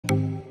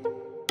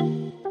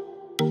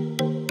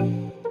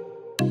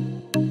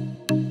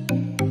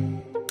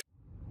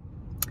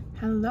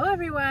Hello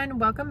everyone,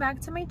 welcome back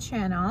to my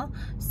channel.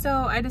 So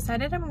I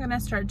decided I'm gonna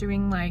start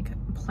doing like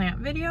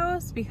plant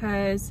videos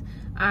because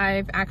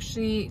I've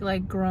actually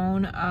like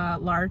grown a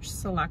large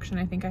selection.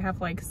 I think I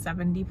have like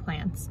 70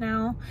 plants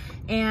now,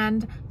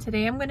 and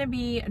today I'm gonna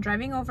be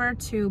driving over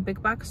to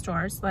big box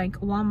stores like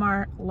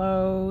Walmart,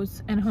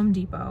 Lowe's, and Home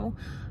Depot,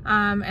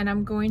 and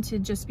I'm going to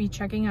just be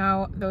checking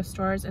out those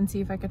stores and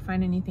see if I could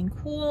find anything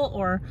cool,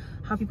 or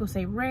how people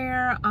say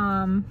rare,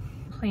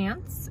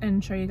 plants,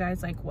 and show you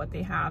guys like what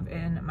they have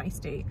in my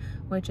state,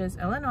 which is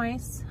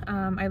Illinois.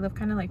 I live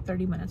kind of like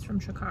 30 minutes from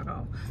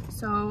Chicago,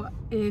 so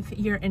if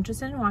you're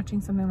interested in watching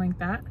something like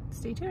that,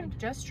 stay tuned. I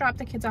just dropped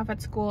the kids off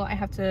at school. I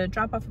have to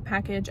drop off a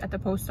package at the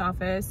post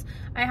office.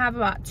 I have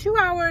about 2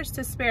 hours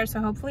to spare, so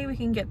hopefully we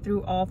can get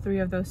through all 3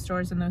 of those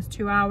stores in those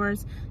 2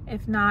 hours.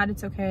 If not,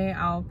 it's okay.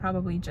 I'll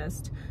probably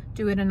just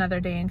do it another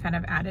day and kind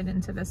of add it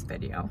into this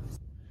video.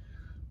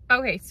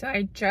 Okay, so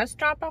I just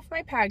dropped off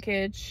my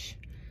package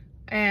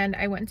and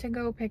I went to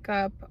go pick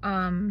up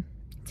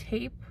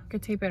tape.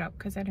 Could tape it up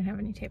because I didn't have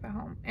any tape at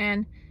home,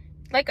 and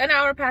like an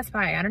hour passed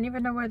by. I don't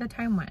even know where the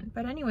time went,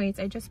 but anyways,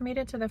 I just made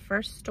it to the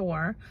first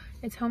store.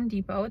 It's Home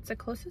Depot. It's the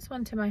closest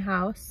one to my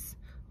house,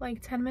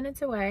 like 10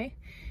 minutes away,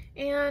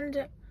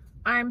 and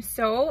I'm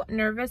so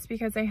nervous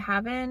because I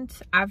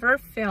haven't ever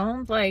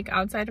filmed like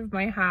outside of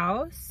my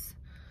house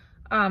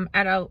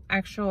at a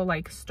actual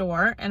like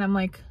store, and I'm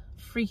like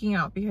freaking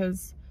out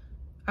because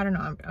I don't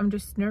know, I'm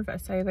just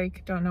nervous. I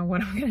like don't know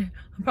what I'm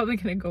probably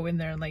gonna go in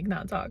there and like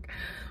not talk,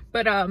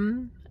 but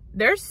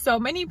there's so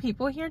many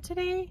people here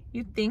today.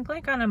 You'd think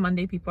like on a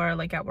Monday people are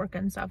like at work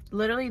and stuff.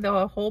 Literally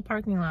the whole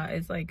parking lot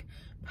is like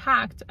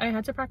packed. I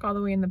had to park all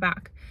the way in the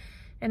back,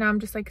 and I'm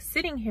just like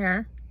sitting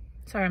here.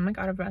 Sorry, I'm like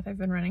out of breath. I've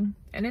been running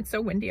and it's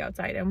so windy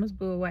outside. It almost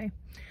blew away.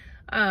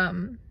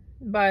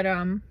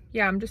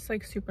 Yeah, I'm just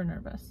like super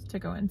nervous to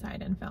go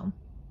inside and film.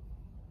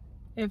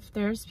 If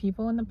there's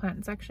people in the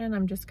plant section,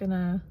 I'm just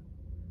gonna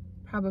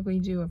probably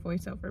do a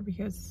voiceover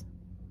because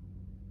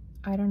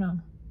I don't know.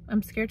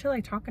 I'm scared to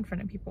like talk in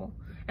front of people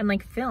and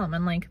like film,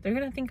 and like they're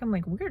gonna think I'm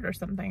like weird or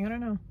something. I don't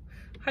know.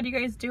 How do you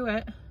guys do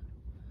it?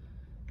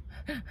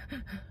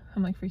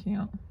 I'm like freaking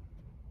out.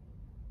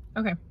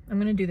 Okay, I'm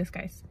gonna do this,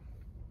 guys.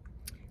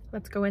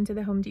 Let's go into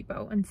the Home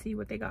Depot and see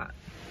what they got.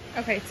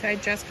 Okay, so I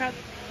just got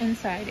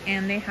inside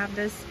and they have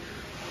this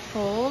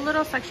whole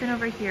little section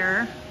over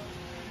here,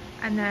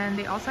 and then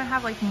they also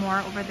have like more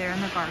over there in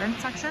the garden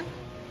section.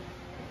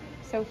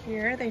 So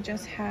here they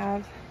just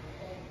have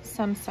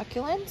some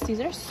succulents. These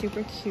are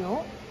super cute.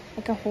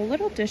 Like a whole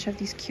little dish of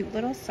these cute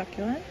little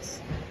succulents.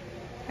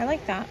 I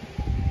like that.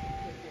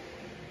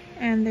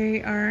 And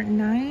they are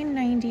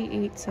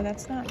 $9.98, so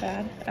that's not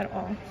bad at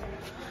all.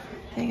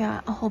 They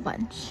got a whole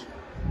bunch.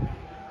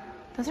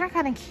 Those are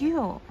kind of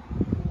cute.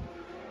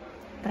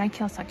 But I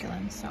kill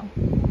succulents, so.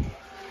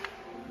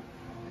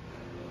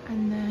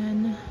 And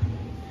then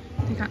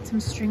they got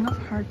some string of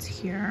hearts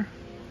here.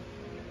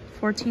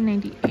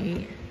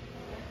 $14.98.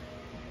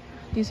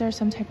 These are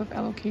some type of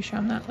alocasia.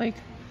 I'm not like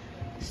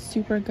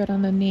super good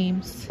on the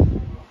names.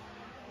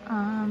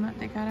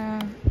 They got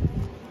a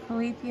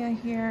calathea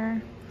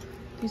here.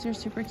 These are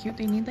super cute.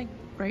 They need like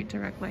bright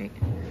direct light.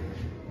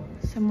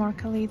 Some more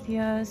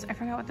calatheas. I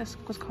forgot what this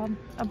was called.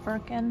 A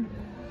Birkin.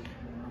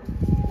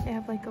 They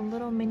have like a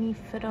little mini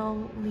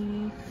fiddle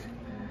leaf.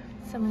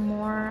 Some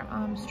more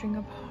string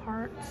of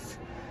hearts.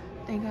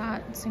 They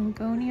got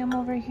syngonium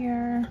over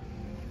here.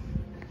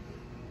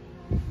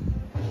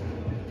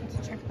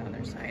 Let's check the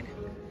other side.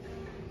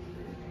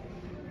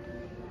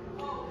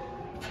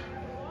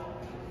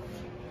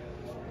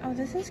 Oh,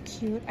 this is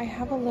cute. I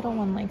have a little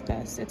one like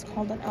this. It's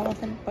called an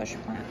elephant bush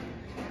plant.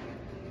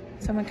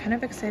 So I'm kind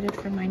of excited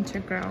for mine to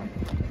grow.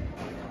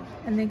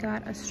 And they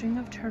got a string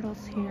of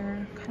turtles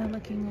here, kind of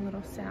looking a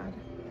little sad.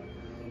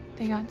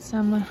 They got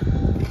some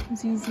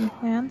ZZ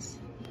plants.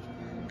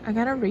 I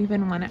got a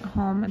raven one at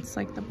home. It's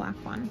like the black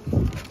one.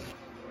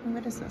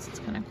 What is this? It's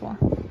kind of cool.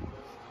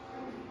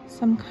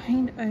 Some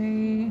kind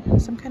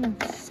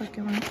of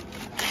succulent.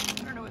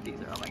 I don't know what these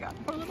are. Oh my god,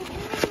 poor little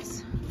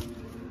babies.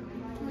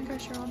 Oh my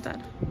gosh, you're all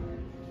dead.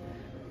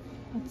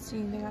 Let's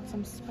see, they got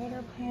some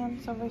spider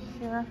plants over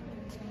here.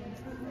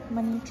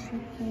 Money tree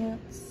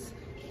plants.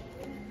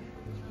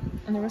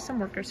 And there was some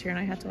workers here and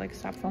I had to like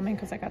stop filming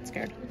because I got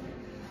scared.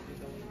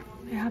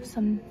 I have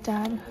some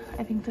dead,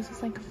 I think this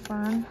is like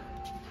fern.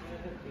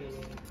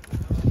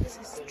 This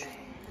is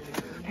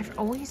I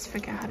always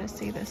forget how to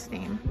say this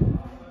name.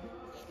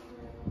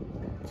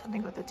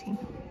 Something with a T.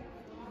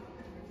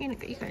 You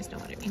guys know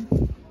what I mean.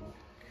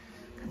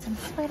 Got some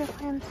spider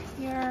plants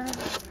here.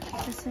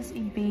 This is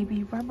a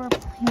baby rubber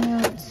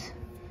plant.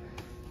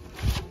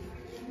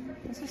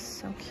 This is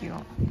so cute.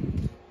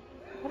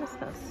 What is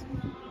this?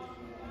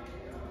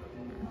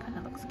 It kind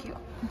of looks cute.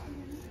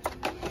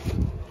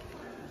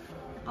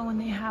 Oh, and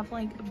they have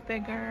like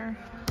bigger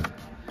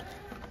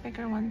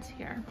ones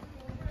here.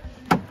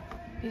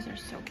 These are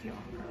so cute.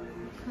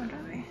 What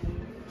are they?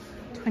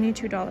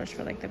 $22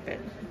 for like the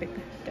big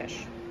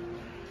dish.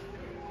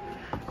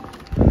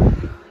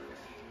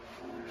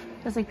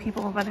 There's like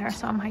people over there,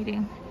 so I'm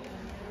hiding.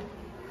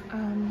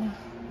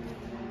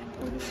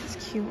 Oh, this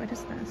is cute. What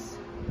is this?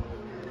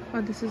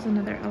 Oh, this is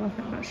another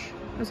elephant bush.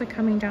 It was like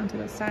coming down to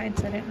the side,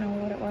 so I didn't know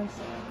what it was.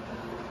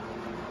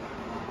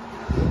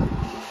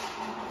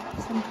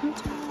 Some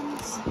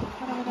croutons,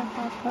 whatever they're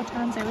called,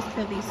 croutons. I always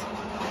kill these.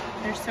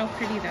 They're so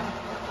pretty though.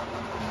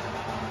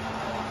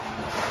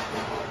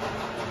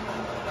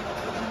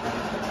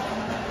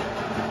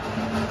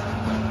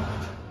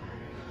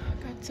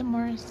 Got some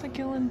more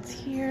succulents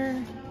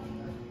here.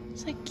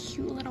 It's like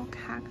cute little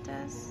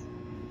cactus.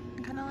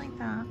 I kind of like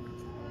that.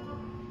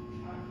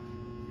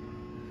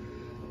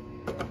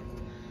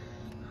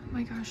 Oh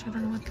my gosh, I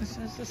don't know what this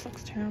is. This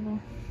looks terrible.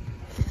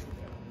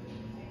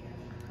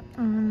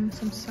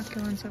 Some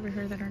succulents over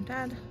here that are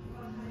dead.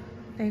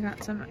 They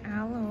got some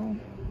aloe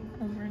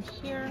over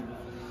here.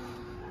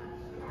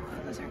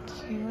 Oh, those are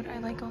cute. I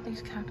like all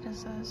these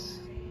cactuses.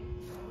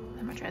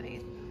 How much are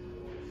these?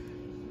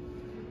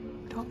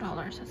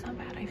 $12. That's not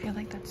bad. I feel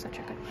like that's such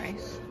a good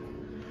price.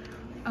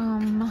 I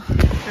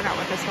forgot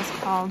what this was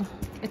called.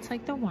 It's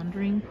like the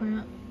wandering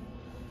plant.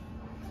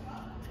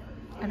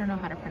 I don't know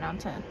how to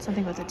pronounce it.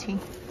 Something with a T.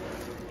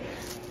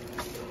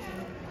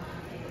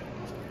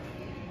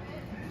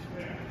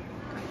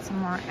 Got some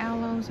more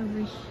aloes over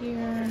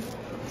here.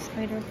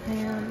 Spider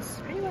plants.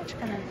 Pretty much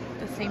kind of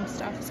the same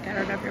stuff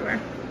scattered everywhere.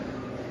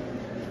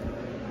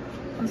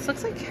 This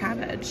looks like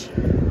cabbage.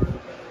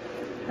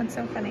 That's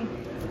so funny.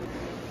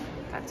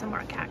 Got some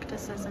more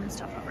cactuses and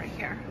stuff over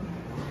here.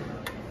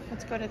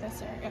 Let's go to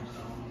this area.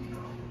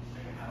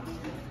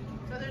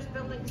 So there's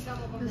buildings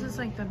double. This is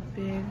like the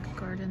big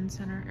garden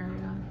center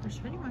area. There's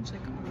pretty much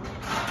like a...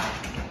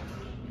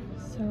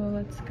 So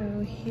let's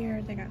go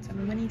here. They got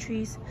some money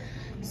trees.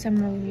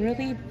 Some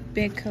really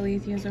big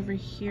caletheas over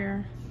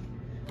here.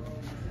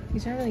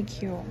 These are really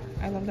cute.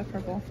 I love the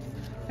purple.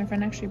 My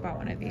friend actually bought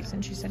one of these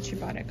and she said she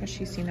bought it because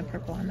she's seen the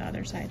purple on the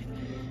other side.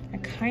 I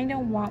kind of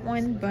want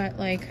one, but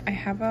like I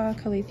have a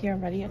caletheia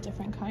already, a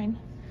different kind,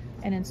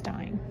 and it's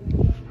dying.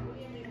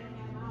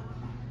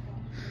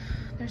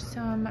 There's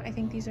some, I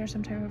think these are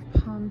some type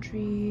of palm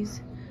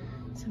trees.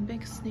 Some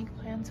big snake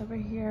plants over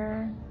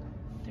here.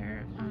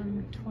 They're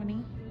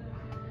 20.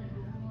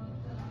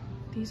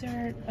 These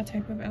are a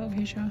type of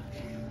alocasia.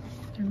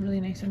 They're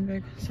really nice and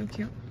big, so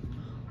cute.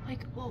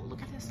 Like, whoa,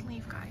 look at this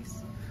leaf,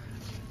 guys.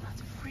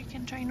 That's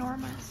freaking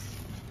ginormous.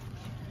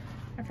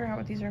 I forgot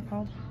what these are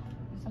called.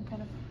 Some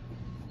kind of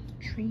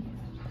tree.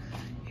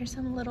 Here's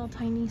some little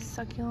tiny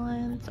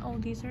succulents. Oh,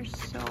 these are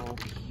so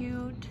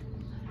cute.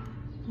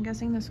 I'm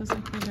guessing this was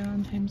like for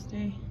Valentine's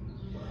Day.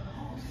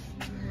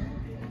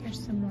 There's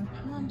some more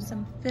palms,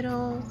 some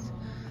fiddles.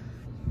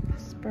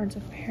 This is birds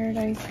of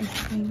paradise, I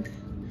think.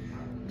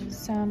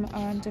 Some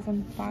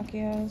different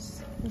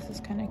bacchias. This is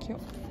kind of cute.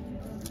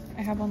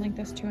 I have one like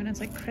this too, and it's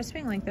like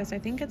crisping like this. I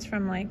think it's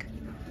from like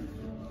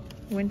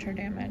winter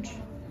damage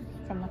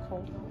from the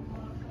cold.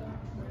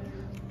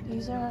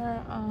 These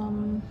are,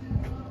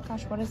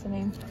 gosh, what is the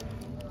name?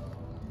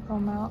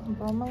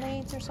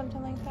 Bromeliads or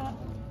something like that.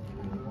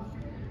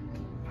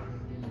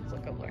 Let's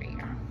look over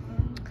here.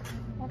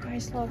 Oh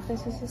guys, look,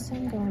 this is a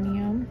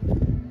syngonium.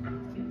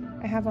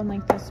 I have one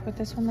like this, but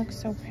this one looks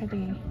so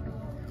pretty.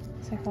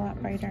 It's like a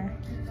lot brighter.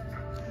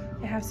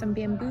 They have some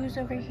bamboos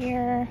over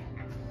here.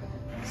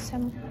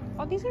 Some,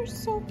 oh, these are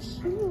so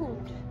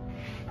cute.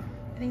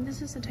 I think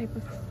this is a type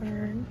of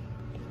fern.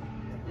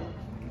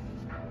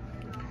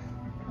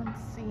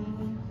 Let's see.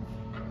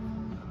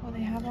 Oh,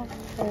 they have a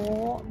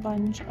whole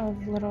bunch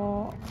of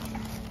little,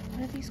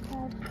 what are these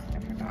called? I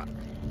forgot.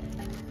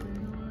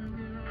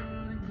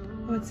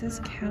 Oh, it says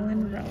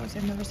Callan Rose.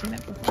 I've never seen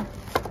that before.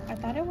 I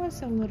thought it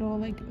was a little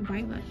like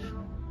violet.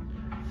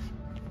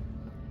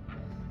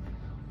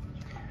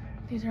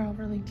 These are all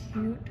really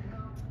cute.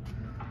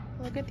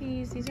 Look at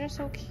these. These are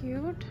so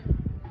cute.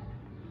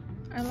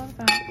 I love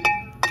that.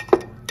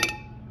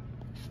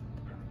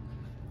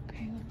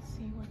 Okay, let's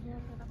see. We're here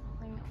for the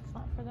plants,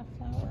 not for the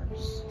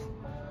flowers.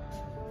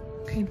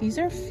 Okay, these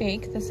are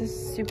fake. This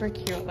is super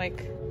cute.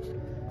 Like,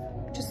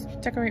 just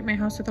decorate my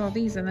house with all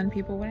these and then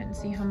people wouldn't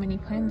see how many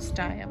plants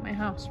die at my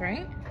house,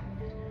 right?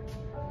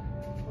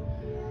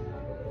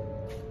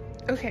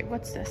 Okay,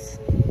 what's this?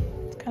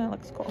 It kind of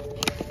looks cool.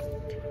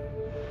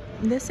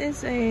 This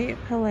is a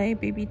Pele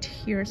baby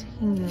tears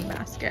hanging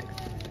basket.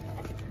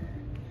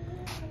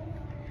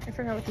 I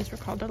forgot what these were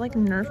called. They're like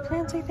nerve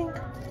plants, I think.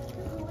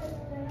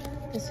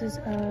 This is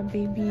a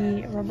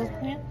baby rubber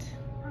plant.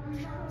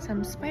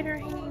 Some spider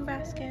hanging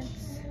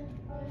baskets.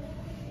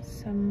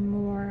 Some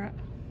more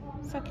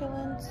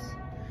succulents.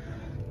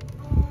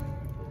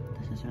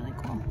 This is really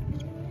cool.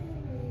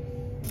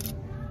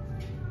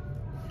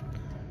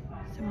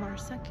 Some more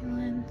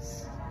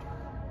succulents.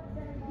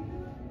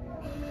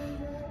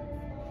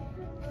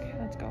 Okay,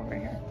 let's go over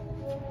here.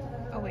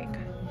 Oh wait,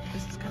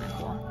 this is kind of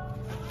cool.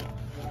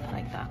 I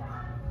like that.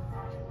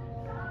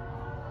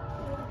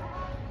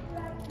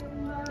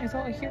 Is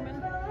that a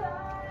human?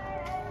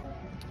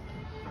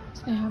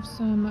 So they have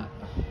some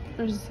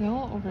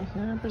Brazil over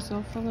here,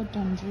 Brazil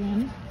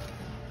philodendron.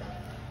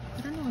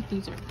 I don't know what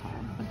these are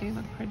called, but they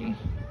look pretty.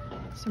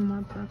 Some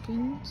more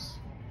Perkins.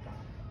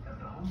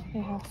 They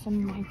have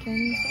some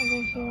micans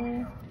over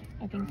here.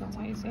 I think that's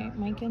how you say it.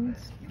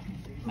 Micans,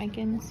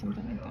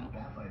 something like that.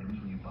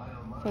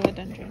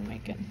 Philodendron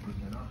mican.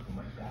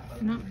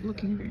 They're not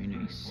looking very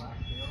nice.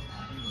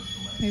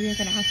 Maybe I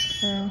could ask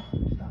for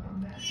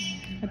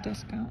a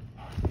discount.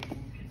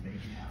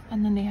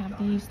 And then they have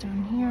these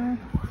down here.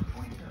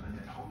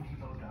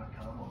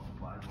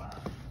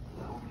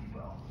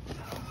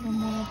 And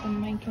more of the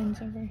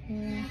micans over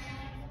here.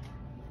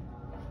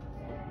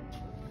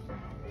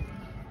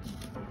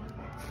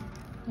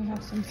 They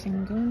have some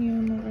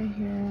syngonium over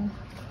here.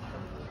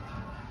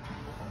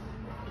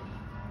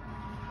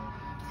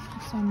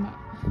 Some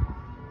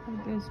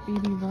of this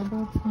baby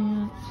rubber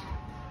plant.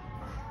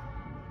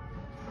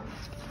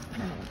 I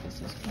don't know what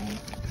this is called.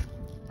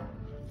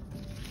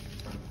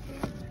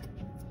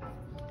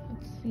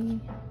 Let's see.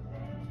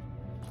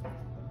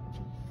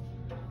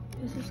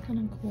 This is kind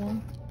of cool.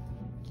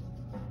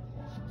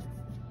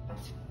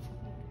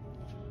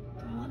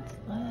 What's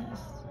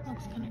this?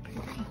 Looks kind of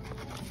creepy.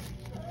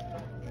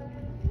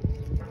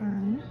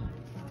 Fern.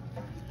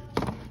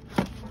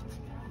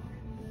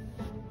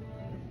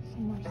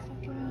 Some more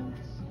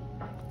succulents.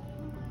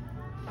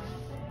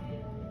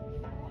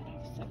 What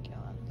are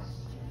succulents?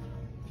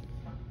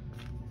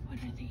 What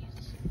are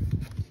these?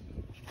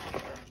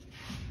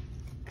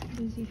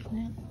 Busy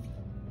plant.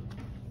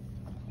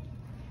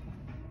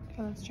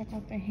 Okay, let's check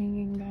out the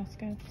hanging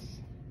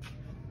baskets.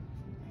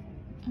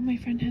 Oh, my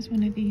friend has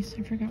one of these.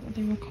 I forgot what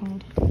they were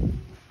called.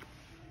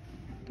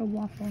 The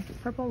waffle,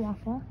 purple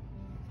waffle.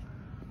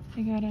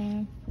 I got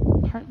a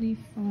heartleaf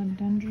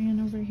philodendron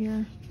over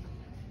here.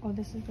 Oh,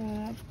 this is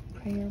a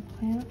prayer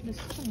plant. This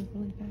is kind of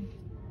really big.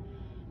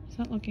 It's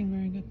not looking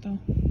very good though.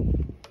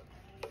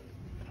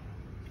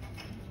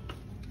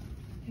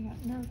 I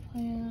got nerve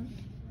plant,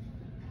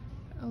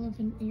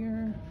 elephant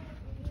ear,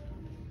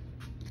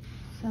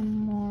 some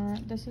more.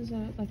 This is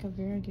like a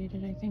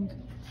variegated, I think,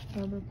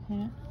 rubber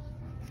plant.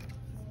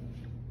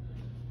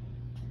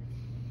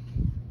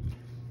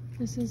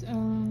 This is a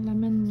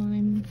lemon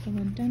lime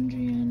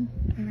philodendron.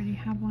 I already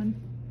have one.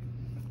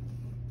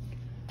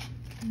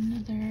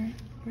 Another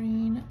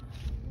green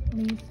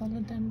leaf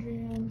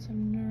philodendron,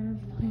 some nerve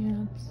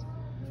plants.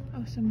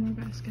 Oh, some more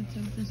baskets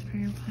of this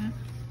prayer plant.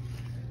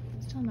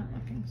 Still not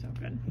looking so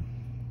good.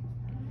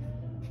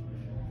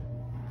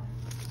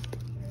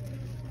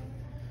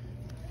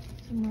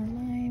 Some more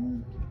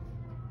lime,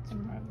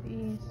 some more of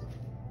these.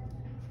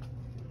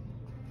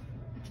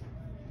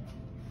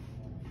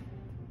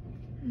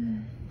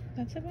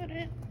 That's about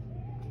it.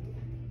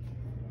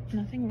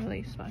 Nothing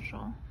really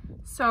special.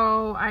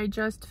 So I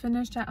just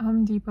finished at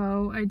Home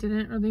Depot. I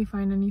didn't really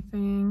find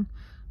anything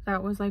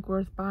that was like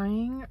worth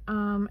buying.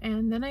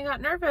 And then I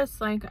got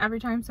nervous like every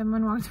time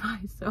someone walked by.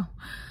 So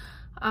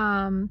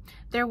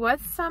there was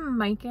some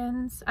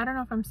micans. I don't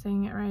know if I'm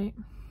saying it right.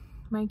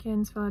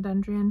 Micans,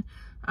 philodendron.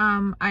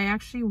 I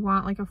actually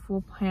want like a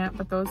full plant,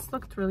 but those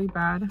looked really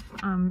bad.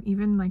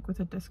 Even like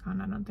with a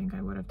discount, I don't think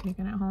I would have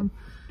taken it home,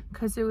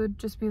 because it would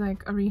just be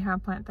like a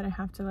rehab plant that I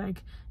have to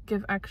like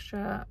give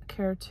extra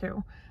care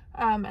to.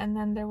 And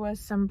then there was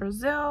some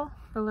Brazil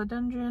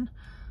philodendron.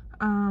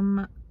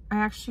 I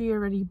actually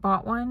already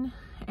bought one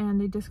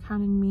and they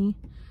discounted me,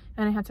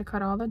 and I had to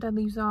cut all the dead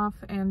leaves off,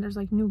 and there's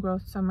like new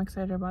growth, so I'm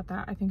excited about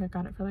that. I think I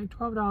got it for like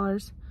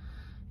 $12.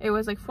 It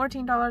was like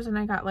 $14 and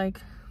I got like,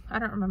 I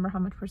don't remember how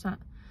much percent,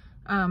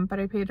 but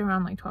I paid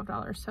around like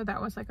 $12, so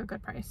that was like a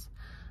good price.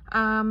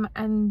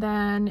 And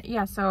then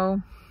yeah,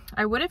 so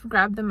I would have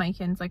grabbed the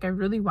micans, like I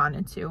really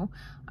wanted to,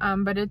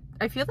 but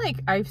I feel like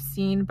I've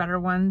seen better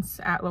ones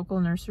at local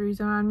nurseries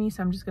around me,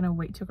 so I'm just gonna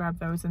wait to grab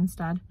those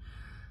instead.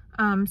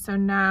 So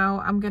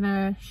now I'm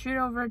gonna shoot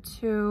over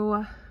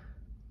to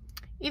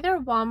either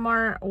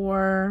Walmart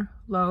or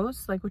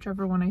Lowe's, like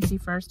whichever one I see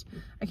first.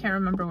 I can't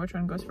remember which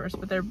one goes first,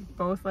 but they're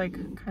both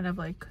like kind of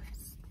like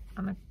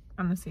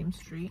on the same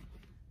street.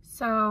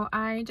 So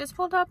I just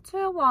pulled up to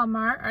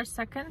Walmart, our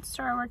second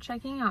store we're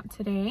checking out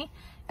today,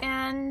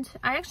 and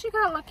I actually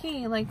got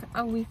lucky. Like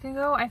a week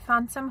ago I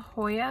found some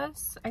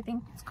Hoyas. I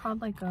think it's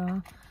called like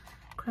a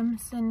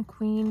Crimson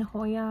Queen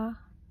Hoya,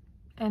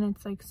 and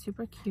it's like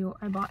super cute.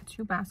 I bought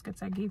 2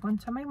 baskets. I gave one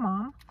to my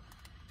mom,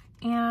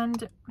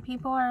 and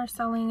people are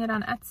selling it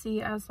on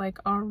Etsy as like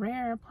a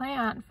rare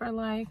plant for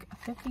like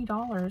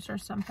 $50 or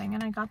something,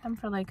 and I got them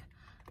for like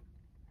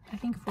I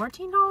think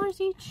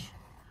 $14 each.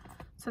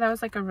 So that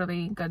was like a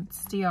really good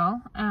steal.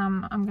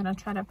 I'm gonna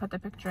try to put the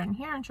picture in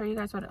here and show you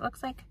guys what it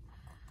looks like.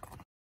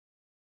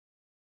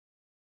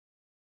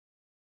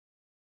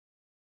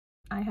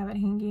 I have it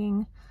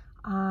hanging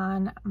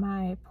on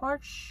my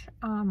porch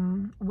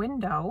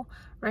window.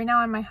 Right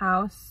now in my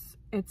house,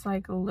 it's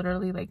like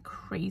literally like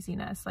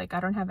craziness. Like I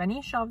don't have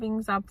any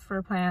shelvings up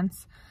for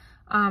plants.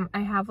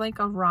 I have like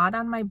a rod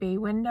on my bay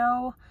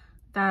window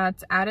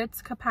that's at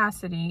its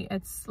capacity.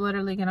 It's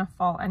literally gonna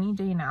fall any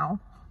day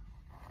now.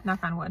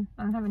 Knock on wood.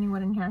 I don't have any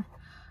wood in here.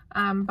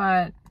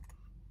 But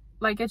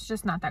like it's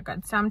just not that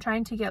good. So I'm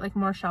trying to get like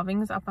more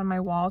shelvings up on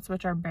my walls,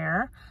 which are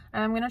bare.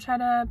 And I'm gonna try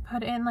to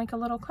put in like a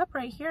little clip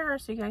right here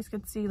so you guys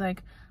could see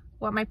like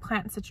what my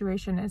plant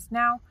situation is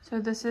now. So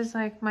this is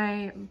like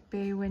my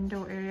bay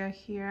window area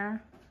here.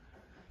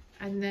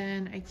 And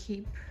then I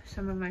keep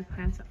some of my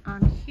plants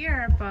on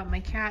here, but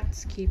my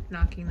cats keep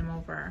knocking them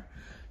over.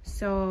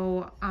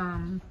 So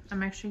I'm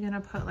actually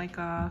gonna put like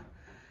I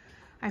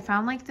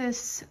found like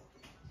this,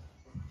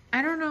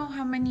 I don't know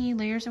how many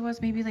layers it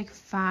was, maybe like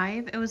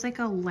 5. It was like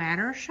a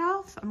ladder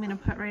shelf. I'm gonna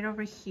put right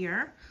over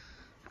here.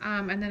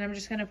 And then I'm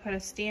just gonna put a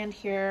stand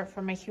here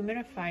for my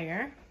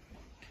humidifier.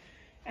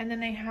 And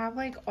then I have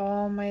like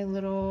all my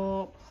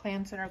little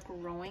plants that are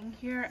growing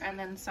here, and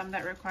then some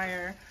that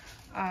require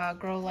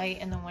grow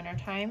light in the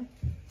wintertime.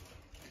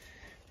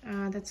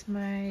 That's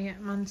my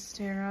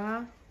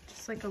Monstera,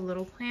 just like a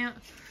little plant.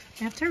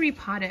 I have to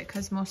repot it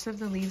because most of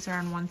the leaves are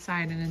on one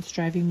side and it's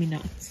driving me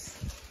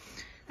nuts.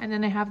 And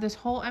then I have this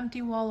whole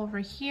empty wall over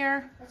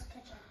here.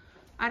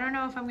 I don't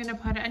know if I'm gonna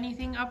put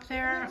anything up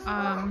there,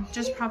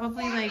 just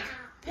probably like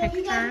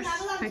pictures,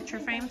 picture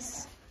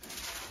frames.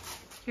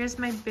 Here's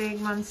my big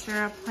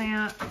Monstera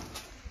plant.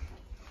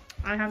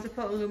 I have to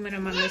put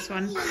aluminum on this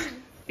one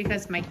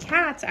because my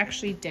cats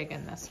actually dig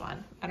in this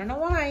one. I don't know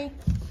why.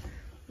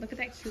 Look at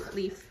that cute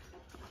leaf.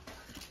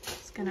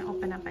 It's gonna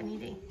open up any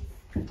day.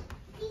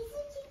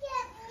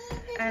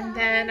 And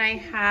then I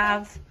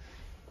have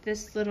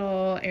this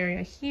little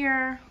area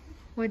here,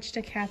 which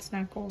the cats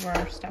knock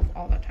over stuff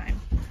all the time.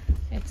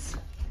 It's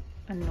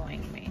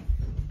annoying me.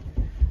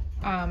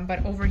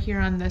 But over here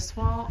on this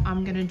wall,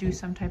 I'm gonna do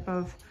some type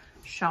of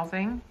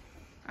shelving.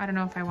 I don't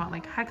know if I want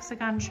like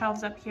hexagon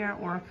shelves up here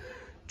or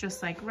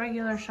just like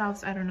regular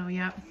shelves. I don't know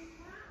yet.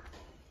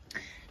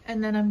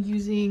 And then I'm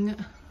using,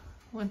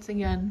 once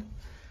again,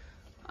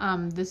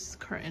 this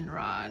curtain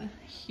rod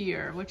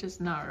here, which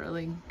is not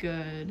really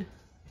good,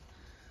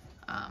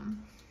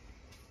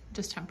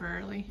 just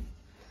temporarily.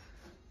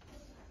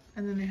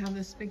 And then I have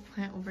this big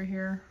plant over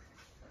here.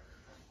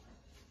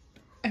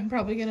 I'm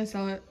probably gonna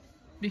sell it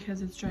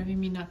because it's driving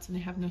me nuts and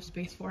I have no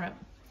space for it.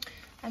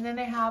 And then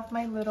I have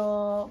my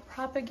little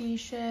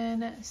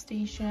propagation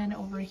station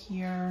over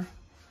here.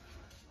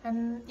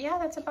 And yeah,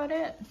 that's about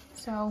it.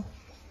 So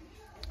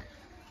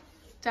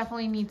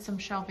definitely need some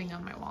shelving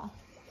on my wall.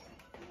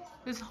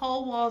 This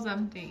whole wall's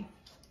empty.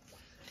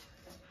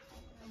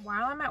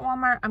 While I'm at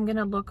Walmart, I'm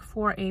gonna look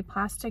for a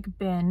plastic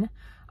bin,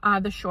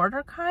 the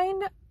shorter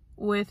kind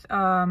with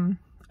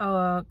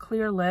a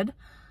clear lid.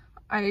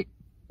 I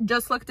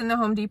just looked in the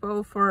Home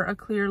Depot for a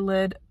clear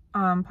lid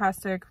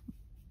plastic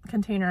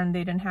container and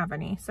they didn't have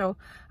any. So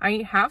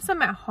I have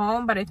some at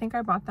home, but I think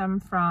I bought them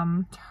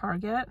from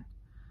Target.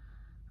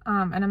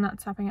 And I'm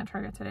not stopping at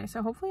Target today.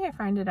 So hopefully I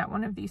find it at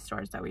one of these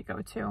stores that we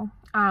go to.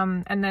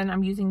 And then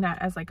I'm using that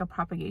as like a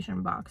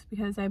propagation box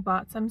because I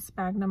bought some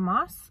sphagnum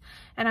moss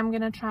and I'm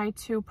gonna try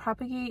to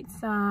propagate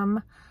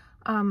some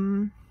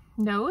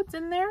nodes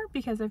in there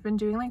because I've been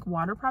doing like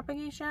water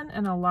propagation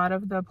and a lot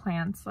of the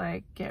plants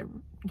like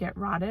get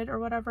rotted or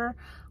whatever,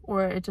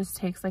 or it just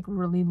takes like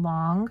really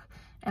long.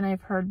 And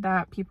I've heard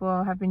that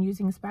people have been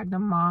using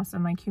sphagnum moss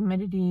and like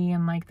humidity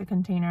and like the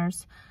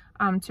containers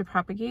to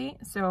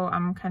propagate. So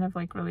I'm kind of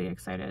like really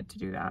excited to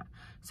do that.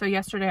 So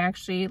yesterday I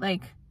actually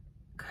like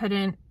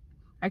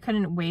I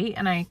couldn't wait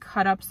and I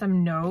cut up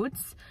some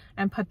nodes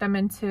and put them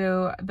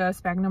into the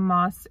sphagnum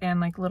moss and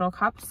like little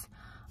cups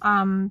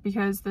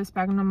because the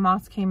sphagnum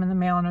moss came in the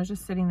mail and I was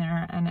just sitting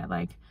there and it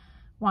like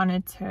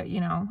wanted to, you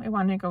know, it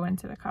wanted to go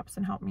into the cups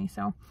and help me.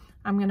 So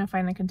I'm gonna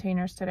find the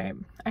containers today.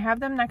 I have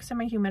them next to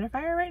my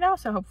humidifier right now,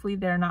 so hopefully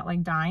they're not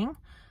like dying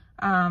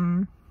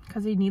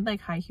because they need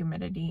like high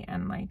humidity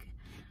and like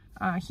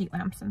heat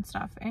lamps and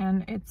stuff.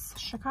 And it's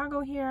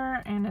Chicago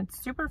here and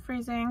it's super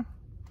freezing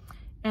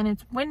and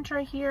it's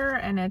winter here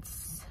and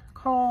it's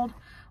cold.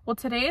 Well,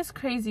 today is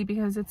crazy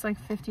because it's like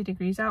 50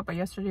 degrees out, but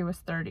yesterday was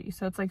 30.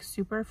 So it's like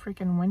super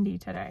freaking windy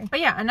today. But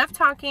yeah, enough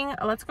talking.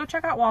 Let's go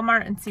check out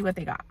Walmart and see what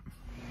they got.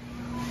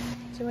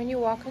 So when you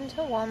walk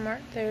into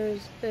Walmart,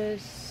 there's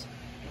this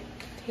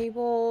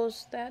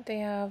tables that they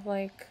have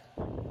like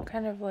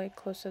kind of like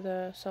close to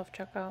the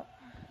self-checkout.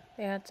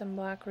 They had some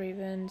Black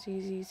Ravens,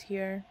 Yeezys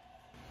here.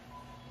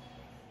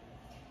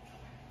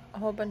 A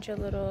whole bunch of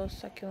little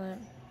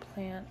succulent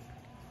plant.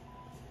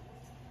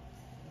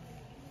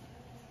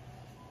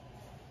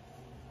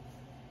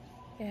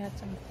 They had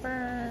some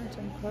ferns,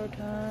 some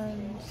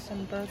crotons,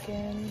 some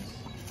Birkins.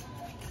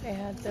 They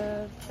had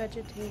the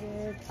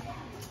vegetated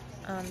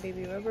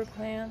baby rubber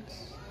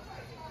plants,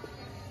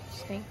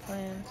 snake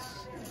plants.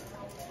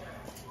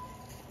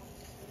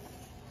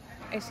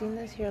 I seen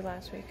this here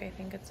last week. I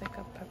think it's like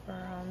a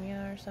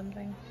peperomia or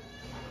something.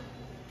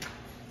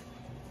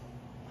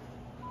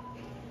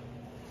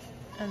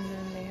 And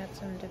then they had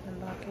some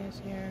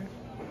Dieffenbachs here.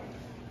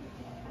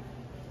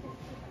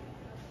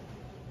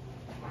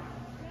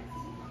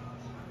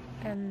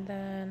 And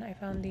then I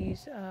found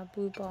these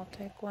blue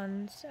Baltic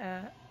ones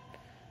at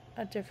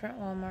a different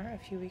Walmart a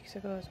few weeks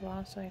ago as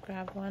well, so I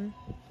grabbed one.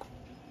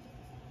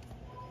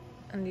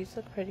 And these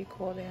look pretty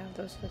cool. They have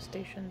those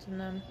crustaceans in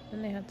them.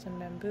 Then they had some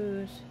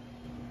bamboos.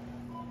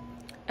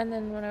 And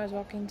then when I was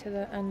walking to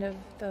the end of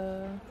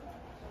the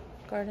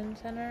garden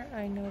center,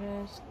 I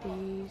noticed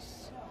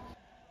these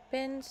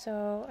bin,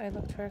 so I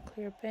looked for a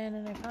clear bin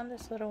and I found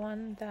this little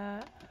one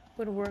that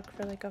would work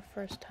for like a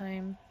first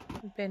time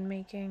bin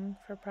making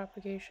for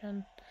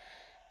propagation.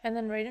 And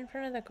then right in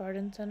front of the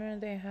garden center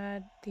they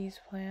had these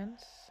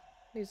plants.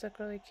 These look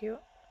really cute.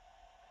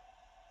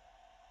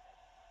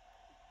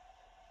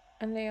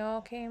 And they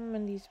all came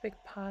in these big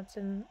pots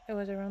and it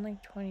was around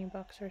like 20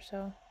 bucks or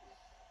so.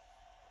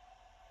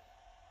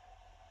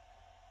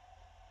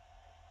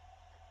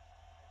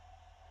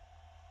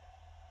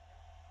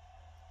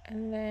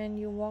 And then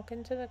you walk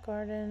into the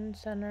garden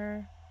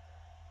center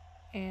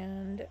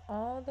and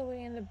all the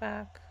way in the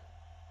back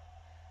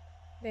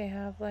they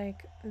have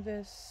like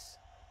this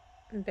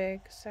big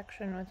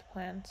section with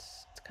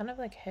plants. It's kind of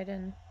like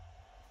hidden.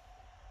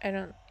 I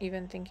don't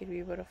even think you'd be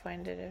able to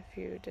find it if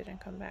you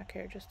didn't come back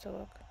here just to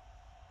look.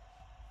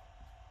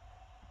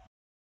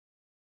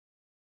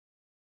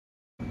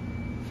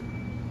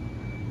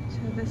 So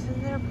this is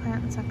their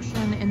plant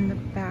section in the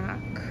back.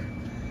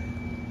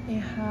 They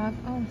have,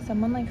 oh,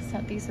 someone like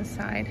set these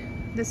aside.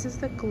 This is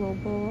the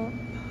global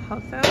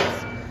pothos.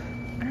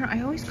 I don't know,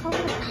 I always call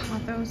it a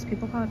pothos.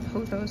 People call it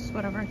pothos,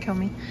 whatever, kill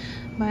me.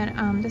 But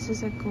this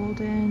is a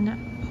golden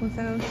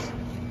pothos.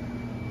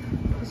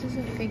 This is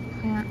a fake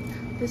plant.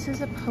 This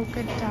is a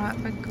polka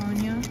dot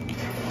begonia.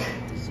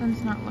 This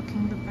one's not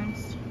looking the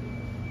best.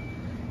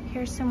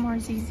 Here's some more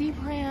ZZ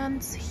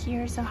plants.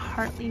 Here's a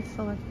heartleaf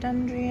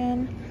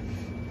philodendron.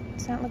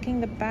 It's not looking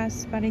the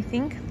best, but I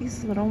think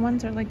these little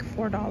ones are like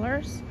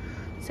 $4.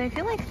 So I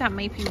feel like that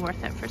might be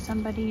worth it for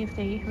somebody if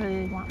they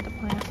really want the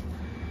plant.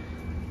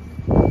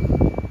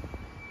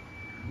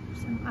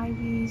 Some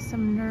ivy,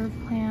 some nerve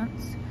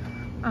plants.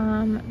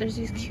 There's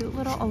these cute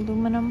little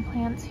aluminum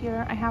plants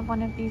here. I have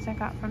one of these I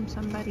got from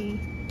somebody.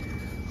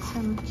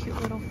 Some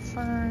cute little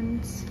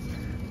ferns.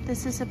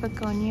 This is a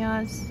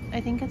begonia.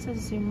 I think it's a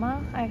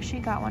Zuma. I actually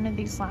got one of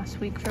these last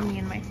week for me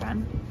and my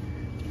friend.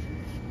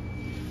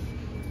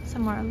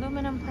 Some more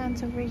aluminum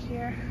plants over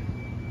here.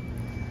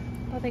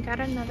 Oh, they got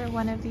another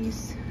one of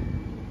these.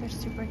 They're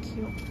super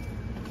cute.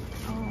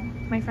 Oh,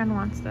 my friend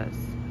wants this.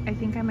 I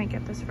think I might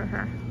get this for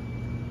her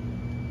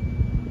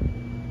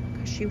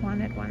because she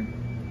wanted one.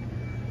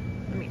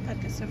 Let me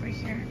put this over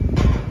here.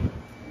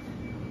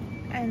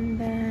 And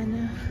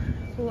then,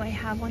 oh, I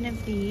have one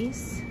of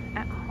these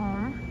at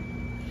home.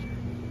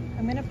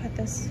 I'm gonna put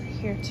this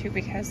here too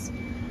because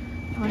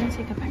I want to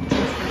take a picture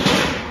for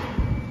her.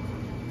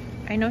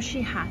 I know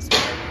she has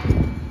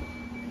one,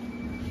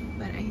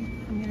 but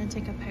I'm gonna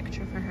take a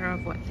picture for her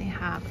of what they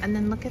have. And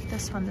then look at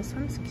this one. This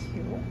one's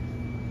cute.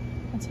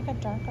 Let's take a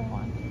darker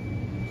one.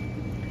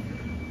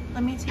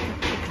 Let me take a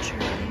picture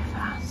really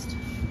fast.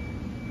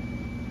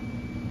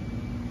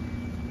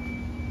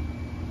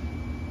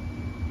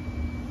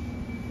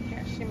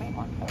 Here, she might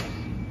want those.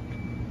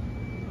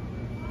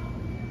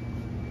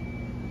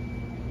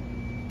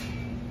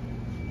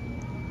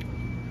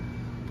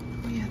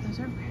 Oh yeah, those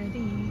are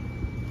pretty.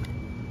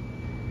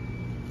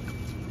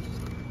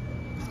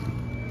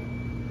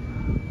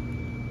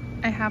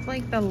 I have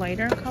like the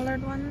lighter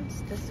colored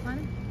ones. This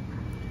one.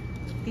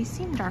 These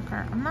seem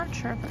darker. I'm not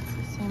sure if it's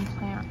the same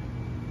plant,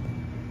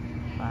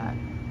 but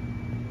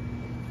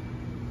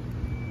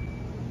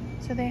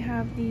so they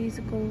have these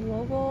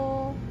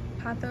global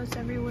pothos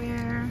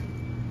everywhere.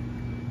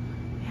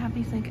 They have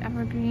these like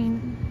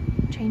evergreen,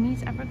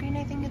 Chinese evergreen,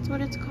 I think it's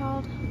what it's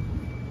called.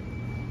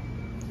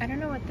 I don't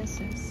know what this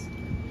is.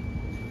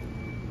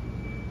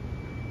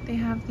 They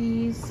have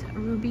these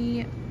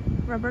ruby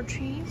rubber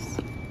trees.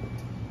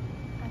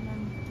 And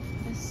then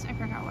this, I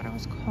forgot what it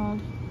was called.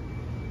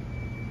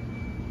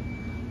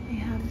 They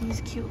have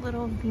these cute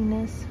little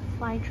Venus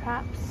fly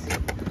traps.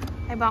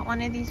 I bought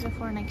one of these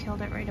before and I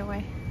killed it right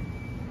away.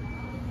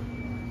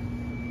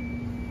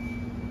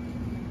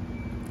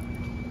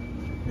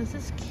 This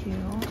is cute.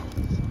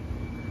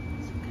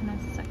 It's kind of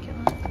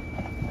succulent.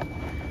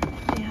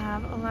 They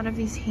have a lot of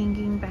these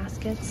hanging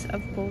baskets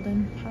of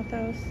golden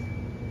pothos.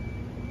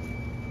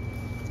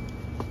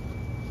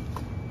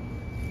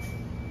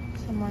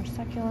 Some more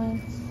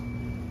succulents.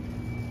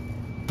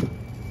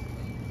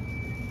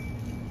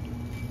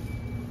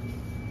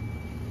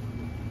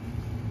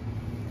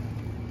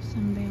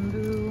 Some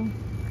bamboo.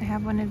 I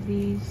have one of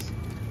these.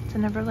 It's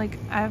an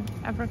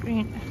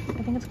evergreen.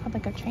 I think it's called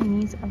like a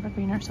Chinese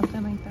evergreen or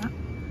something like that.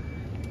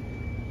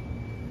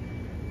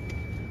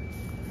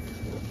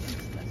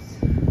 What's this?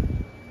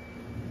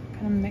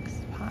 Kind of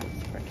mixed pots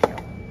for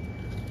cute.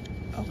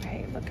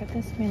 Okay, look at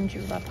this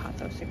Manjula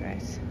pothos, you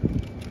guys.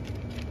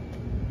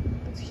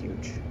 That's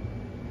huge.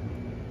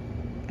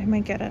 I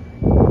might get it.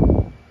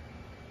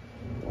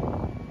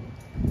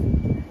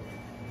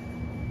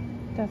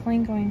 Definitely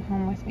going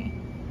home with me.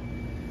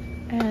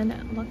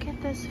 And look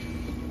at this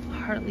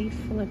heartleaf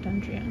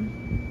philodendron.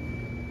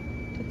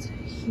 That's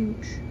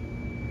huge.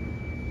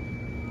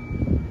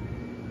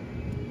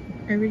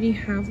 I already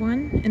have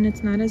one and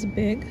it's not as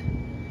big,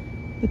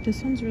 but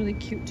this one's really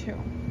cute too.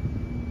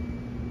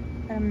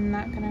 But I'm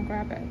not gonna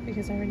grab it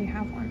because I already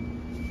have one.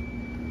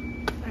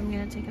 I'm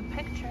gonna take a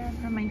picture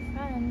for my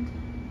friend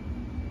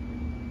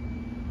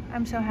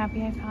I'm so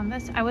happy I found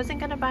this. I wasn't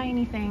gonna buy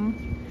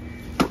anything,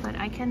 but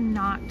I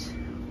cannot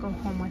go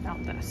home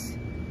without this.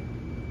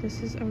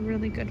 This is a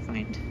really good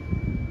find.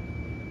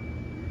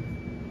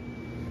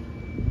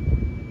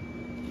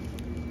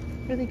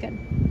 Really good.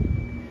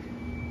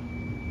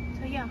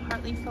 So yeah,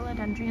 Hartley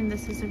philodendron.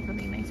 This is a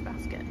really nice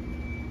basket.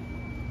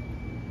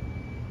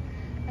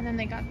 And then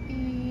they got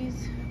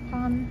these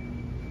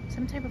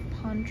some type of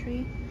palm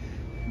tree.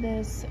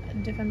 This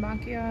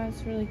Dieffenbachia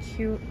is really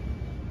cute.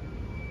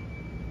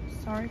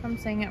 Sorry if I'm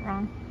saying it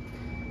wrong.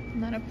 I'm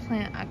not a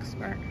plant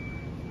expert.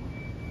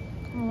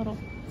 Some little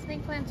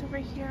snake plants over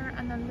here,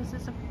 and then this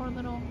is a poor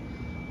little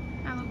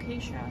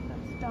alocasia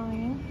that's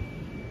dying.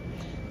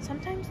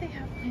 Sometimes they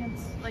have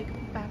plants like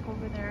back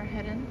over there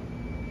hidden.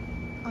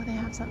 Oh, they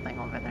have something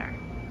over there.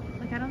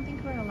 Like, I don't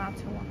think we're allowed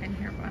to walk in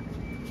here, but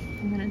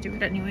I'm gonna do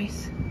it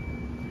anyways.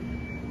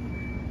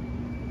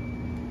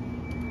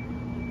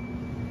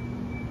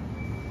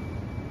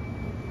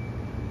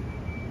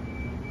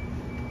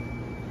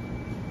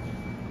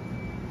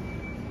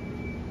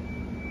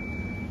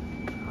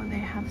 Oh, they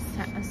have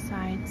set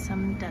aside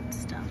some dead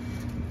stuff.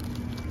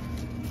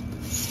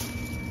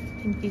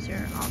 I think these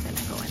are all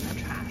gonna go in the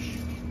trash.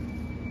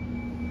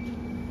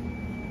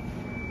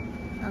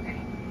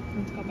 Okay,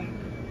 let's go back.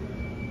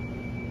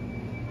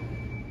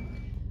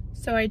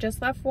 So I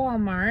just left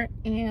Walmart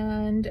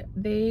and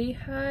they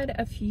had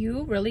a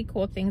few really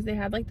cool things. They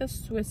had like the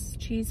Swiss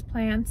cheese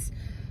plants,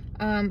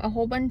 a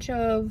whole bunch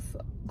of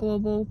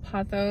global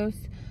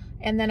pothos,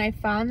 and then I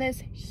found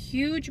this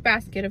huge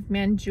basket of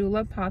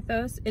Mandula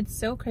pothos. It's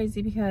so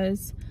crazy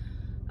because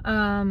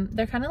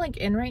they're kind of like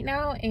in right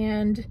now,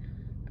 and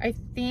I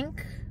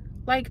think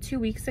like 2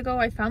 weeks ago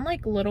I found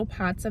like little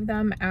pots of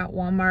them at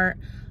Walmart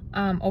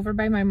over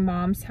by my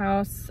mom's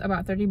house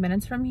about 30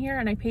 minutes from here,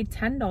 and I paid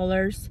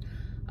 $10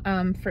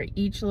 for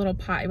each little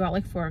pot. I bought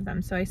like 4 of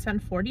them, so I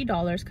spent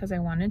 $40 because I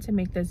wanted to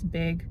make this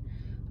big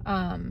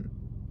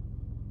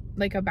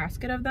like a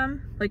basket of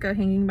them, like a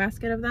hanging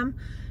basket of them,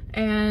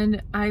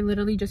 and I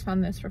literally just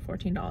found this for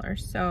 $14.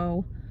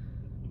 So,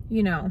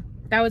 you know,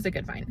 that was a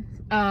good find.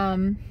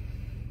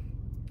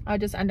 I'll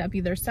just end up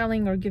either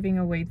selling or giving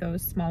away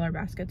those smaller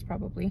baskets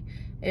probably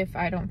if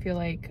I don't feel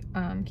like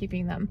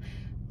keeping them.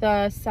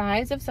 The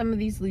size of some of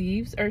these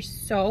leaves are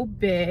so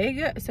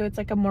big, so it's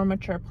like a more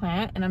mature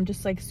plant, and I'm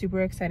just like super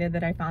excited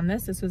that I found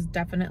this. This was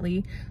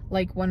definitely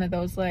like one of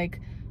those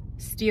like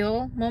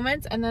steal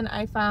moments. And then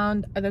I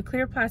found the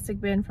clear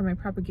plastic bin for my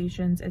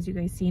propagations, as you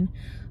guys seen.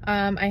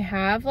 I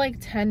have like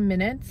 10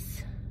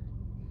 minutes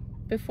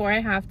before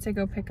I have to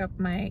go pick up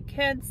my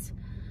kids.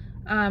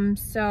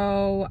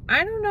 So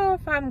I don't know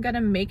if I'm gonna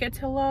make it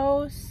to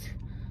Lowe's.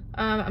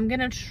 I'm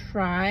gonna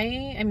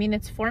try. I mean,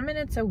 it's 4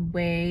 minutes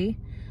away.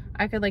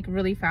 I could like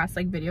really fast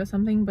like video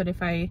something, but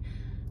if I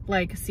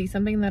like see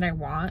something that I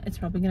want, it's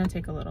probably gonna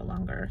take a little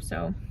longer.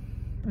 So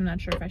I'm not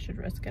sure if I should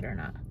risk it or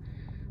not.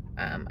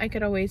 I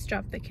could always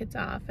drop the kids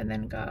off and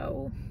then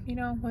go, you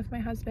know, with my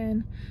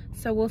husband.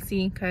 So we'll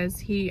see, because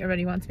he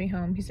already wants me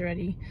home. He's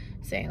already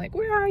saying like,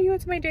 where are you?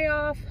 It's my day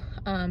off.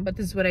 But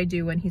this is what I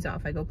do when he's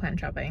off. I go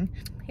plant shopping.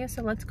 Yeah,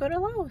 so let's go to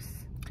Lowe's.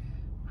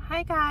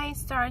 Hi guys,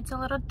 sorry it's a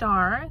little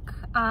dark.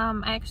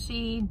 I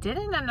actually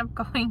didn't end up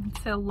going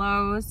to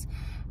Lowe's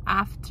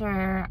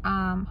after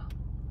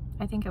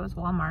I think it was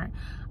Walmart,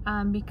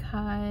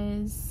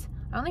 because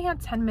I only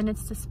had 10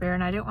 minutes to spare,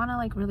 and I didn't want to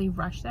like really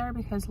rush there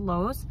because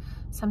Lowe's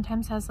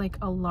sometimes has like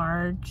a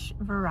large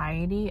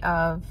variety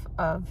of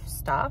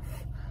stuff.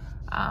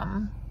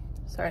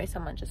 Sorry,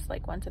 someone just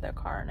like went to their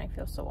car and I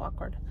feel so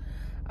awkward.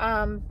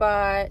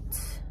 But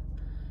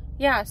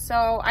yeah,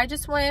 so I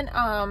just went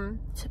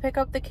to pick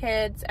up the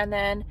kids, and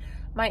then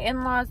my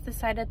in-laws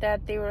decided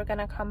that they were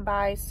gonna come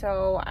by,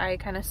 so I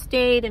kind of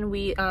stayed and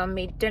we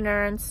made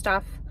dinner and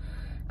stuff.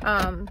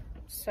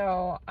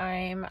 So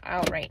I'm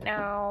out right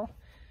now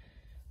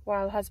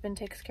while husband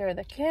takes care of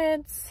the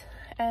kids.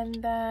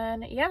 And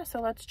then yeah, so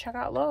let's check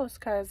out Lowe's,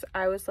 because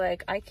I was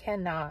like, I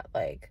cannot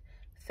like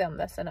film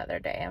this another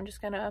day. I'm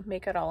just gonna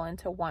make it all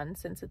into one,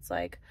 since it's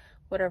like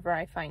whatever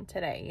I find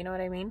today, you know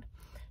what I mean?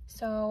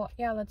 So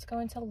yeah, let's go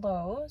into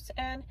Lowe's,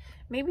 and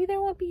maybe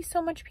there won't be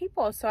so much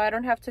people, so I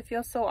don't have to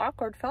feel so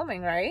awkward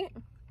filming, right?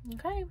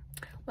 Okay,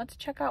 let's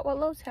check out what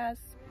Lowe's has.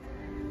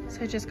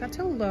 So I just got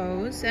to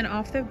Lowe's, and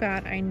off the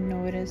bat I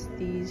noticed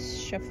these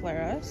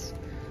Scheffleras.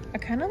 I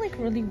kind of like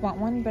really want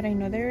one, but I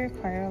know they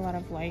require a lot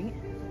of light,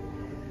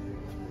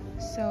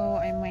 so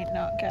I might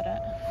not get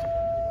it.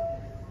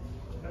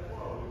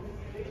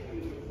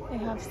 They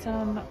have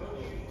some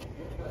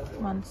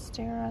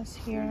monsteras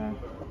here,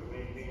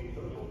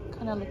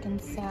 kind of looking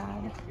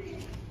sad.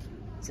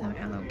 Some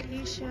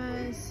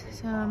alocasias,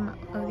 some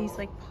of these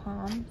like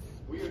palms.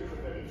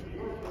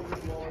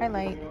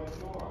 Highlight.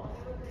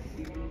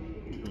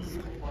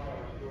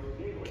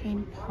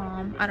 Cane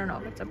palm. I don't know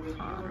if it's a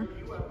palm.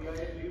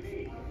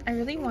 I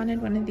really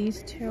wanted one of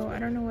these too. I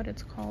don't know what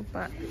it's called,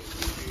 but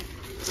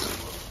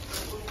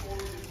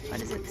what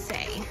does it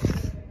say?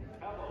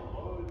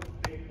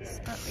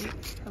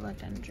 Spotlight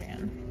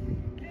philodendron.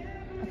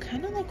 I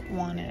kind of like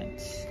want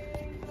it.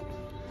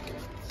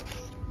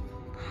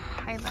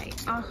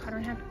 highlight. Oh, I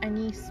don't have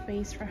any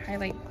space for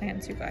highlight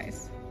plants, you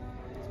guys.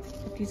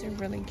 But these are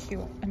really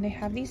cute. And they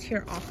have these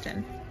here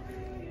often.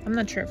 I'm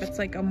not sure if it's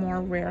like a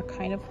more rare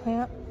kind of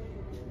plant.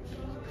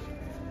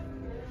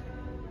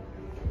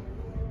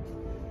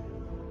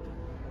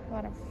 A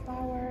lot of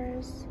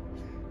flowers.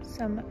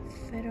 Some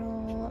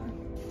fiddle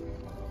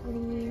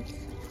leaves.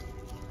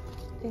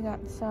 They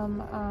got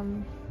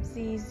some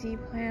ZZ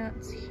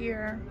plants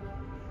here.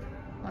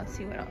 Let's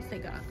see what else they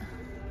got.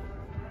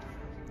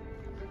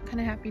 Kind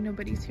of happy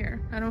nobody's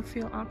here. I don't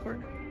feel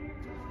awkward.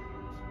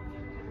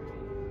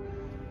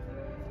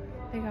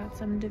 They got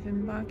some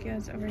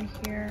Divinbachyias over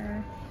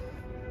here.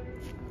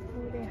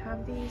 Ooh, they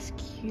have these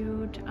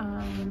cute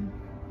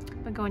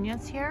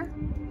begonias here.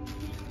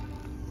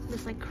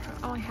 Just like,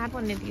 oh, I had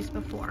one of these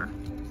before,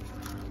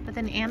 but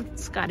then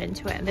ants got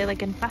into it and they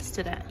like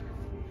infested it.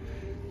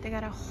 They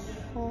got a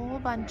whole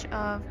bunch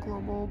of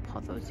global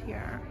pothos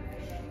here.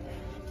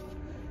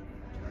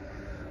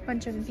 A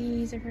bunch of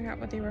these, I forgot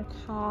what they were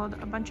called.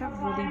 A bunch of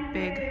really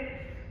big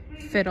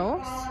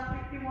fiddles.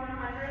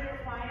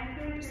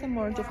 Some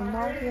more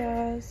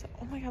Divinbachyias.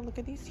 Oh my god, look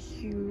at these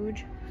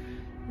huge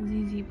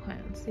ZZ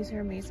plants. These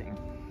are amazing.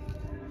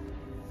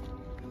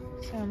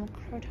 Some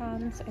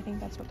crotons, I think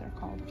that's what they're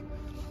called.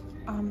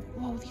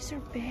 Whoa, these are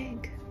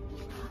big.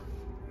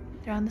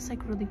 They're on this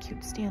like really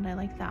cute stand. I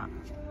like that.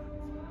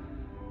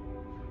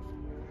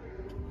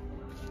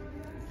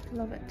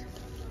 Love it.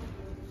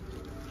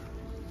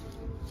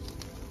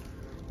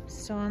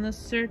 Still on the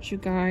search, you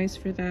guys,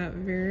 for that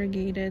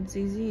variegated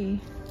ZZ. You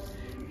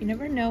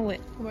never know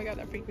what. Oh my god,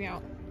 that freaked me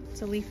out.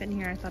 It's a leaf in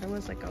here. I thought it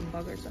was like a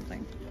bug or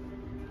something.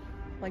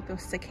 Like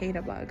those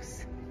cicada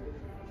bugs.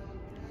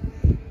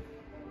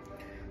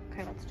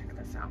 Okay, let's check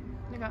this out.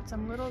 They got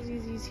some little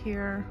ZZs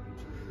here.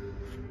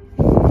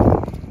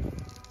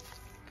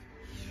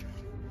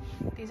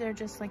 These are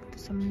just like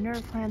some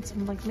nerve plants,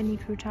 some like mini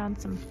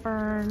croutons, some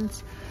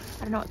ferns.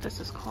 I don't know what this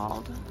is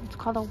called. It's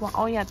called a,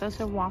 oh yeah, those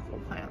are waffle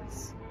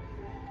plants.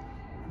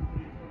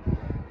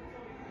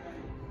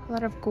 A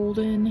lot of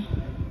golden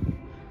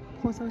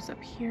pothos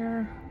up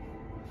here.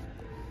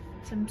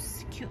 Some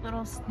cute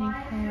little snake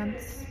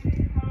plants.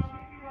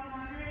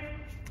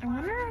 I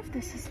wonder if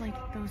this is like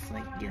those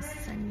like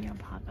Yesenia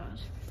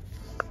pothos.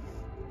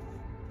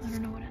 I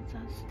don't know what it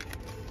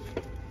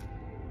says.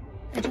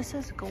 It just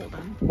says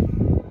golden.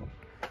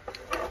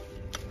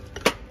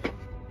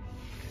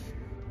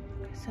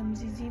 Some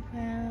ZZ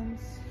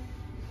plants.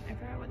 I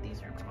forgot what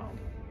these are called.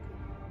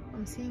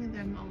 I'm seeing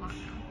them a lot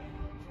now.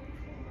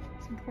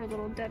 Some poor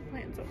little dead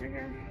plants over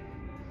here.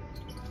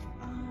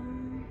 I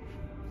don't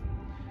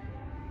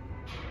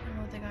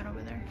know what they got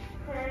over there.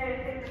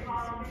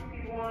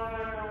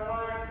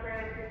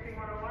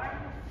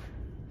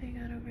 They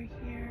got over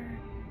here.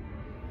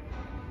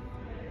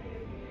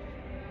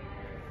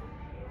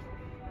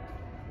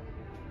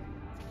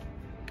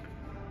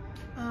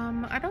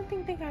 I don't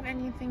think they got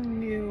anything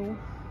new.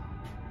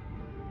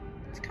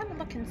 It's kind of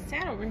looking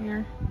sad over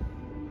here.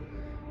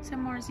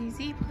 Some more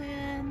ZZ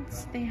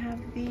plants. They have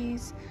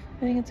these. I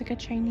think it's like a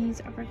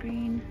Chinese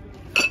evergreen.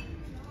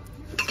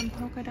 Some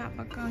polka dot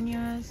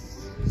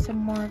begonias. Some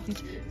more of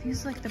these.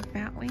 These are like the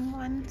batwing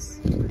ones.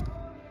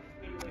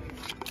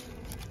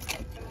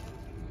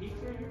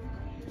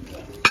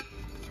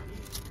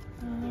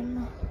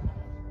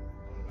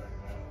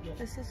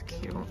 This is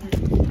cute.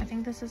 I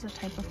think this is a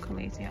type of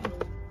calathea.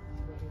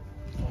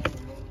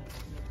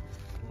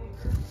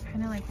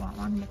 Kind of like want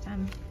one, but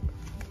then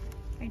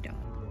I don't.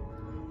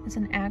 It's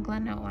an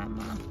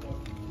aglaonema.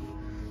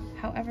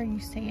 However you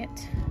say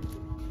it.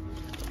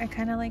 I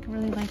kind of like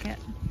really like it.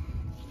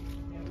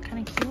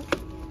 Kind of cute.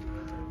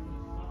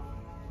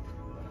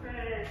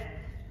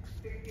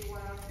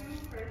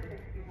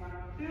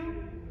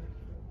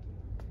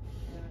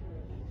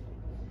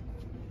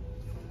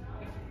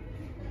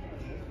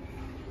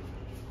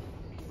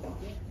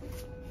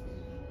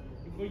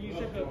 You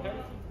said the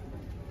Patterson?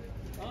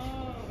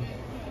 Oh.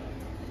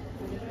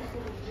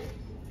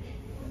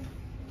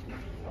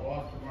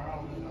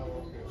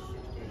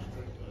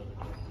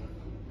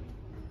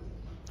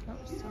 Oh,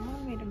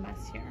 someone made a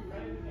mess here.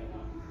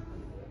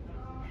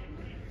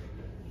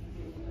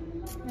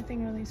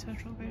 Nothing really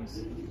special,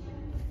 guys.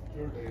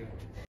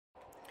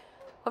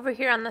 Over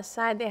here on the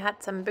side, they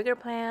had some bigger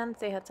plants.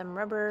 They had some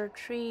rubber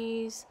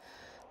trees,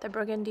 the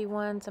burgundy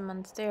ones, some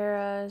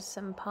monsteras,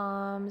 some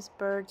palms,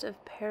 birds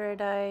of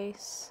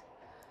paradise.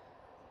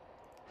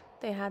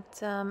 They had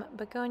some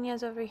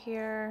begonias over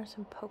here,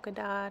 some polka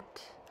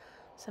dot,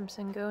 some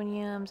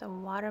syngoniums, a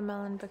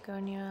watermelon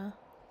begonia.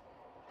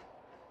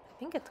 I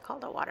think it's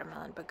called a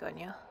watermelon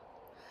begonia.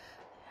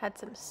 Had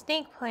some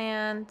snake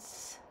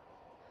plants.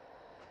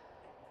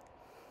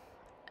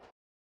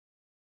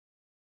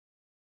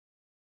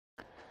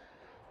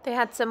 They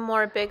had some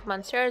more big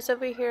monsteras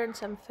over here and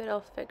some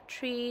fiddle fig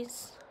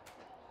trees.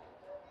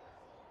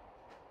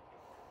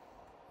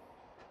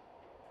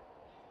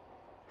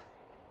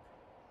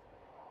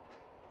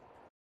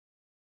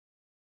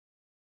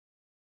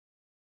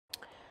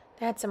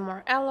 They had some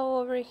more aloe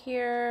over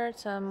here,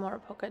 some more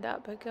polka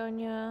dot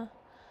begonia,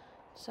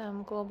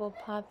 some global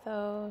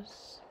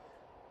pothos,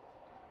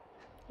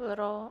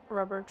 little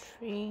rubber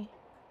tree.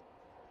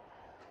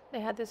 They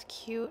had this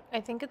cute,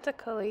 I think it's a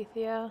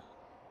calathea.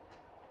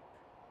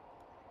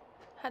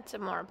 Had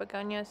some more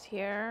begonias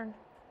here.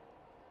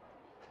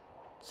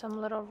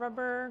 Some little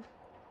rubber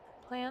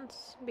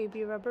plants,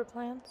 baby rubber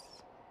plants.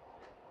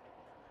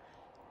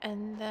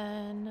 And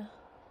then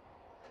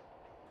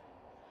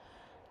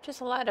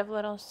just a lot of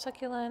little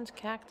succulents,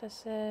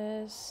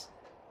 cactuses.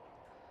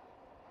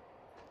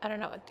 I don't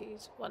know what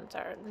these ones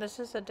are. This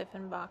is a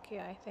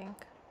Dieffenbachia, I think.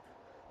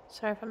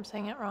 Sorry if I'm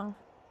saying it wrong.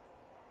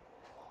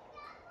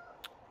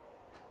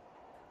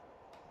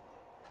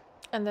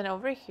 And then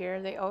over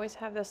here, they always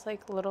have this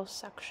like little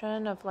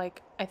section of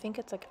like, I think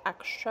it's like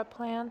extra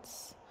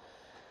plants.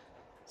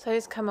 So I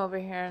just come over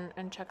here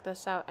and check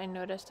this out. I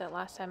noticed it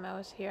last time I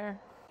was here.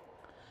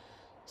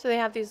 So they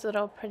have these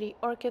little pretty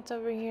orchids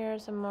over here,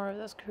 some more of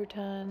those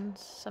croutons,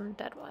 some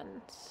dead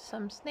ones,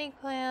 some snake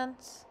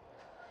plants.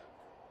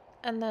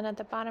 And then at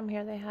the bottom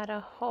here, they had a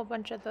whole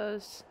bunch of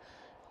those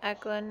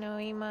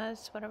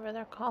aglaonoemas, whatever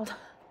they're called.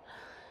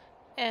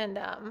 And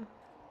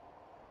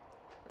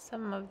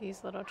some of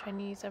these little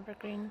Chinese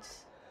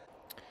evergreens.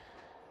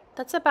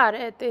 That's about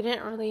it. They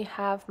didn't really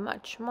have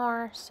much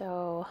more,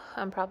 so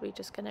I'm probably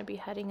just gonna be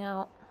heading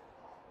out.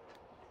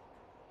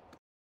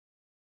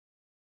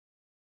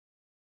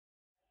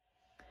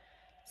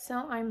 So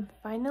I'm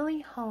finally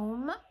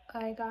home.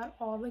 I got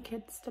all the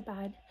kids to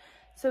bed.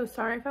 So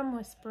sorry if I'm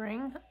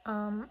whispering.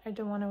 I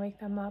don't want to wake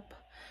them up.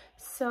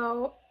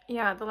 So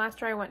yeah, the last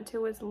store I went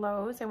to was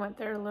Lowe's. I went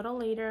there a little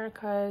later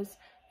because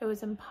it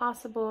was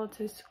impossible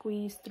to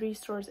squeeze 3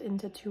 stores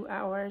into 2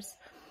 hours.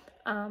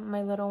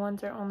 My little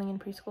ones are only in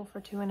preschool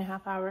for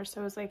 2.5 hours.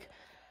 So I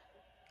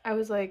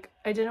was like,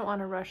 I didn't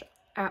want to rush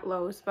at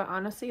Lowe's, but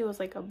honestly it was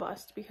like a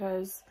bust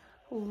because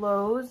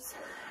Lowe's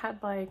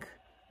had like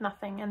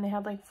nothing and they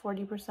had like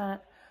 40%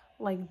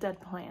 like dead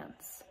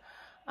plants.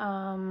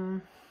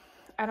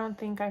 I don't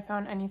think I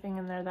found anything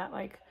in there that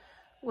like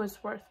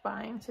was worth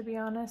buying, to be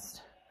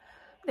honest.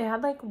 They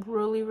had like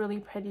really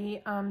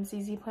pretty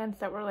ZZ plants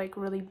that were like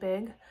really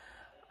big,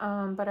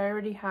 but I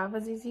already have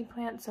a ZZ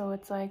plant, so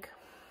it's like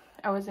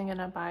I wasn't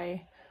gonna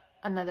buy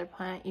another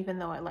plant even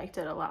though I liked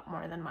it a lot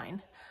more than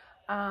mine.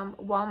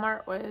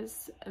 Walmart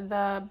was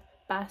the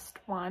best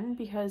one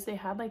because they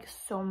had like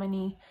so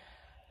many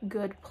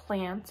good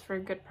plants for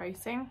good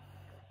pricing,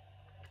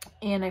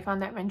 and I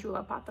found that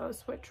Mandula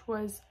pothos, which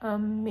was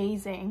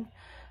amazing.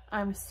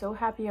 I'm so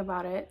happy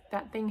about it.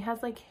 That thing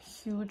has like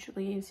huge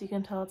leaves. You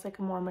can tell it's like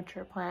a more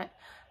mature plant.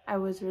 I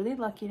was really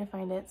lucky to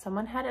find it.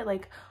 Someone had it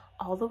like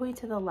all the way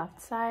to the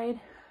left side,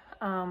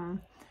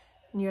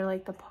 near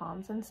like the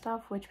palms and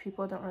stuff, which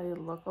people don't really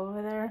look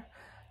over there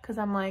because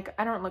I'm like,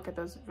 I don't look at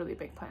those really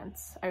big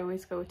plants. I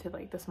always go to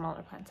like the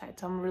smaller plant side.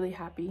 So I'm really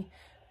happy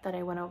that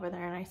I went over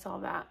there and I saw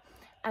that.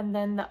 And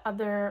then the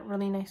other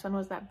really nice one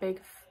was that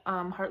big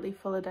heartleaf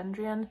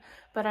philodendron,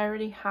 but I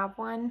already have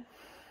one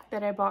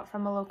that I bought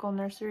from a local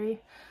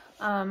nursery.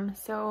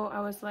 So I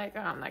was like, oh,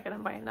 I'm not gonna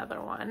buy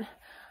another one.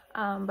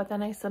 But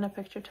then I sent a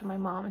picture to my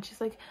mom and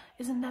she's like,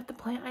 isn't that the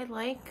plant I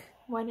like?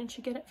 Why didn't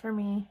you get it for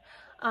me?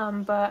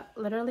 But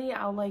literally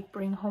I'll like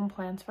bring home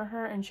plants for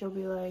her and she'll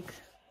be like,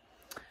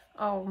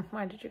 oh,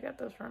 why did you get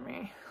those for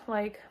me?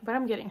 Like, but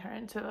I'm getting her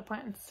into the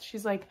plants.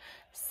 She's like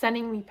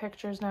sending me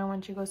pictures now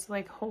when she goes to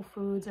like Whole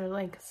Foods or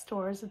like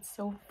stores. It's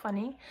so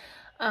funny.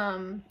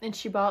 And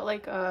she bought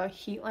like a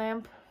heat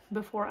lamp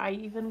before I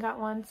even got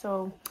one.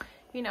 So,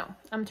 you know,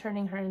 I'm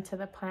turning her into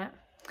the plant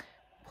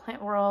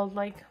world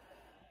like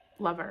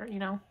lover, you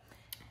know.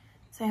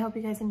 So I hope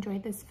you guys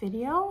enjoyed this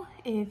video.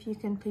 If you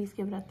can please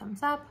give it a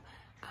thumbs up,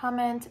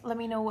 comment, let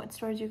me know what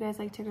stores you guys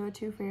like to go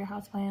to for your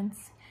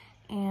houseplants.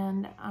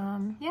 And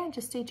yeah,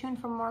 just stay tuned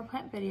for more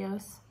plant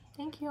videos.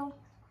 Thank you.